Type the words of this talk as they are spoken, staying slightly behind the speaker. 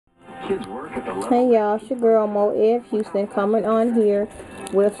Hey y'all, it's your girl Mo F Houston coming on here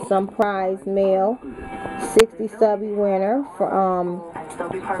with some prize mail. 60 subby winner for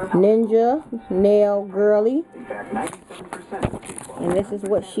Ninjanailgirlie. And this is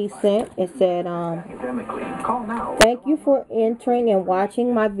what she sent. It said, thank you for entering and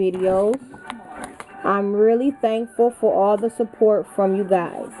watching my videos. I'm really thankful for all the support from you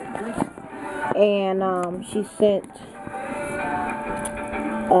guys. And she sent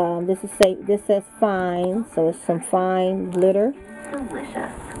this says fine, so it's some fine glitter.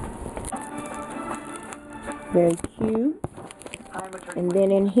 Delicious. Very cute. And then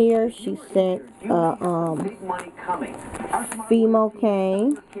in here she sent Femo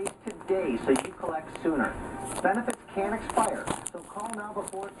cane. Benefits can expire, so call now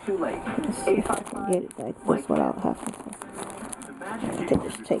before it's too late. Let's see if I can get it like this without having to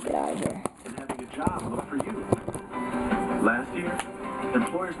just take it out of here. And having a job look for you. Last year,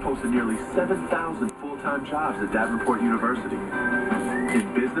 employers posted nearly 7,000 full-time jobs at Davenport University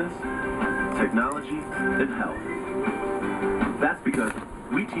in business, technology, and health. That's because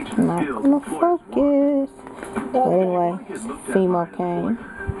we teach the skills employers want. But anyway, Femo cane.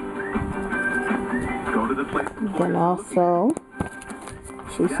 Then also,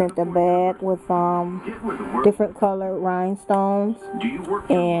 she sent a bag with different colored rhinestones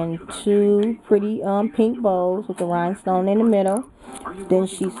and two pretty pink bows with the rhinestone in the middle. Then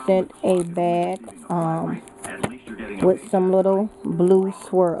she sent a bag with some little blue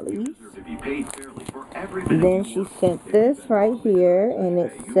swirlies. Then she sent this right here, and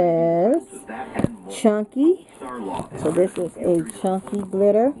it says chunky. So this is a chunky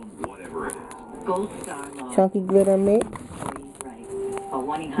glitter. Chunky glitter mix.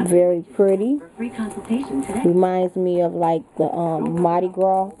 Very pretty. Reminds me of like the Mardi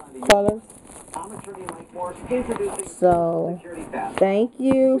Gras colors. So thank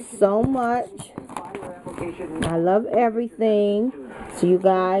you so much. I love everything. So you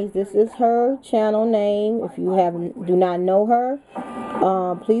guys, this is her channel name. If you do not know her,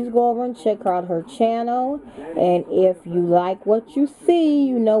 please go over and check out her channel. And if you like what you see,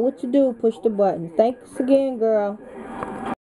 you know what to do. Push the button. Thanks again, girl.